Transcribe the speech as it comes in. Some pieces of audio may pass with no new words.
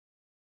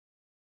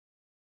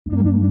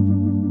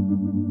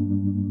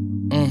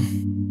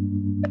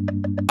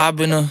I've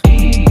been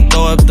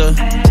throw up the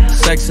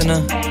sex in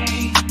her.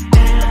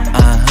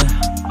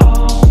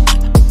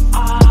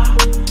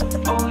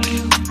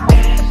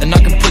 And I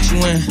can put you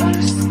in.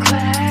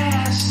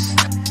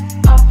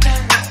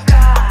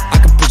 I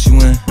can put you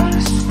in.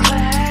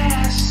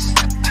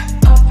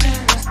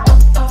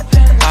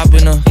 I've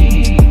been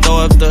throw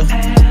up the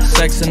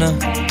sex in her.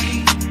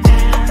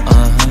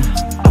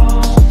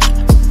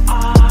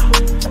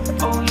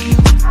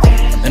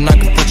 And I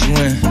can put you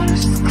in.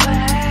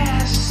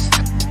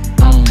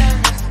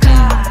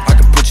 I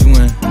can put you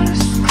in.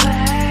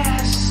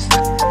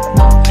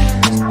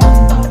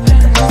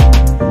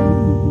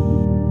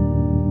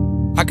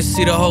 I can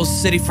see the whole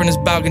city from this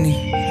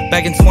balcony.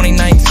 Back in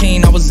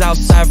 2019, I was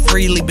outside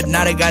freely, but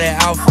now they got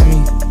it out for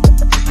me.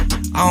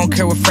 I don't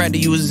care what frat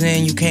you was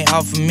in, you can't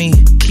out for me.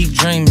 Keep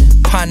dreaming.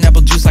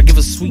 Pineapple juice, I give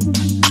a sweet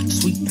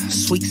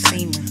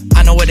semen.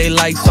 I know what they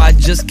like, so I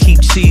just keep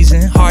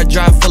cheesing. Hard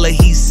drive full of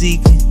heat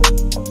seeking.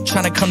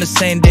 Tryna come the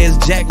same day as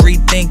Jack,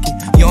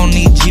 rethinking. You don't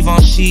need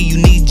Givenchy, you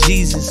need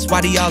Jesus.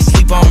 Why do y'all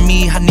sleep on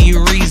me? I need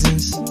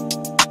reasons.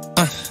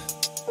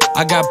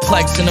 I got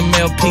plex in the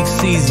mail peak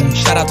season.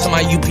 Shout out to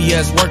my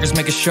UPS workers,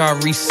 making sure I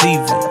receive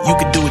it. You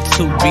can do it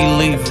too,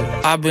 believe it.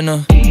 I've been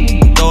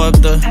throw up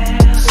the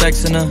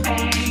sex in her.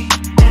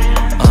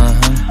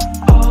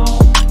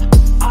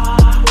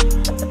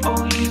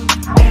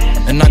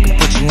 And I can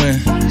put you in.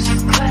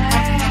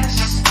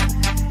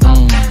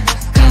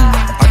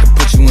 I can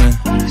put you in.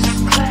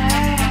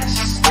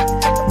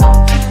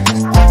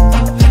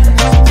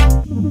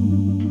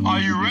 Are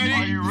you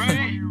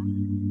ready?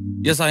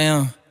 Yes, I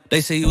am. They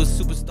say you a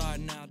superstar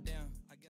now.